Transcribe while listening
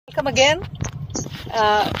Come again.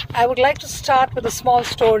 I would like to start with a small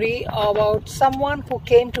story about someone who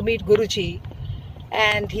came to meet Guruji,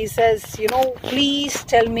 and he says, please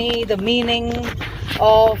tell me the meaning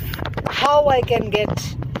of how I can get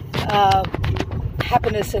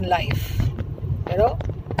happiness in life,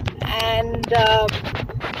 and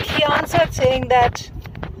he answered saying that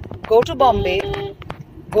go to Bombay,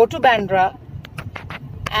 go to Bandra,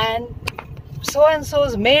 and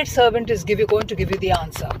so-and-so's maid servant is going to give you the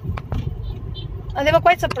answer. And they were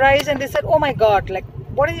quite surprised, and they said, oh my God,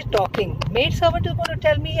 what is he talking? Maid servant is going to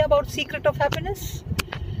tell me about secret of happiness?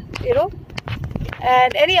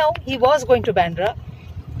 And anyhow, he was going to Bandra.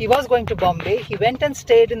 He was going to Bombay. He went and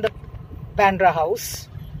stayed in the Bandra house.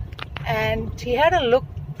 And he had a look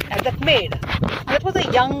at that maid. That was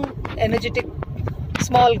a young, energetic,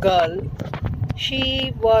 small girl.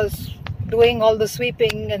 She was doing all the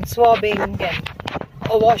sweeping and swabbing and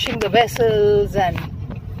washing the vessels, and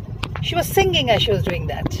she was singing as she was doing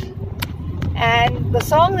that. And the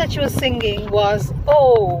song that she was singing was,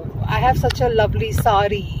 oh, I have such a lovely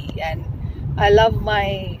sari and I love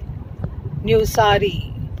my new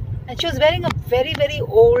sari. And she was wearing a very, very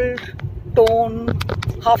old torn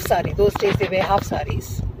half sari. Those days they wear half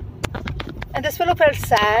saris. And this fellow felt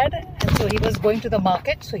sad, and so he was going to the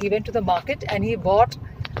market. So he went to the market and he bought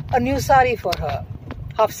a new sari for her,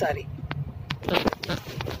 half sari.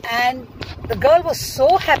 And the girl was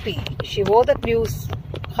so happy. She wore that new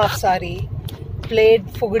half sari, played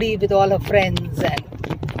fugadi with all her friends,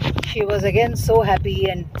 and she was again so happy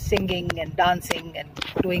and singing and dancing and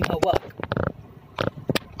doing her work.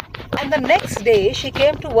 And the next day she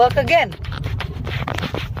came to work again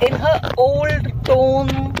in her old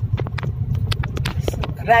torn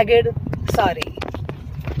ragged sari.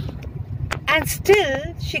 And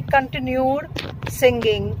still she continued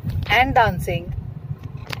singing and dancing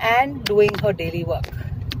and doing her daily work.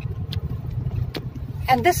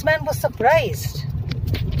 And this man was surprised.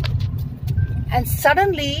 And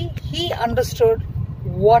suddenly he understood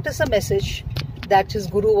what is the message that his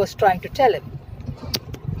guru was trying to tell him.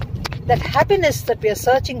 That happiness that we are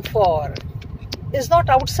searching for is not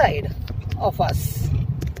outside of us.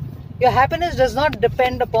 Your happiness does not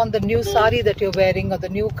depend upon the new sari that you're wearing, or the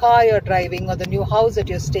new car you're driving, or the new house that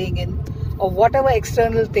you're staying in, or whatever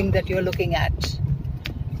external thing that you're looking at.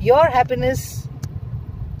 Your happiness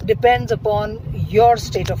depends upon your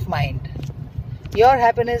state of mind. Your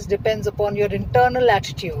happiness depends upon your internal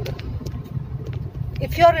attitude.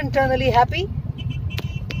 If you're internally happy,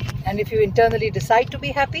 and if you internally decide to be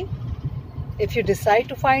happy, if you decide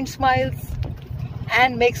to find smiles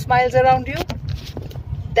and make smiles around you,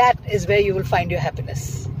 that is where you will find your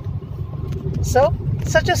happiness. So,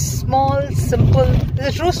 such a small, simple,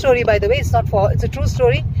 it's a true story, by the way, it's a true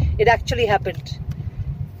story, it actually happened.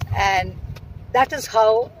 And that is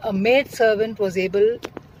how a maid servant was able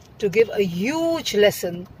to give a huge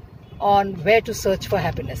lesson on where to search for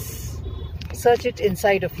happiness. Search it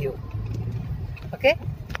inside of you. Okay?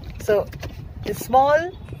 So, it's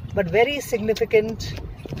small but very significant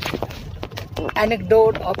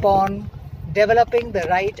anecdote upon developing the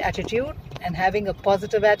right attitude and having a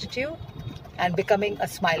positive attitude and becoming a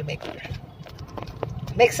smile maker.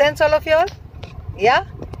 Make sense, all of you all? Yeah?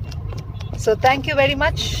 So thank you very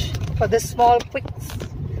much for this small quick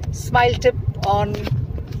smile tip on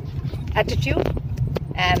attitude,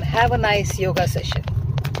 and have a nice yoga session.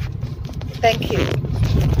 Thank you.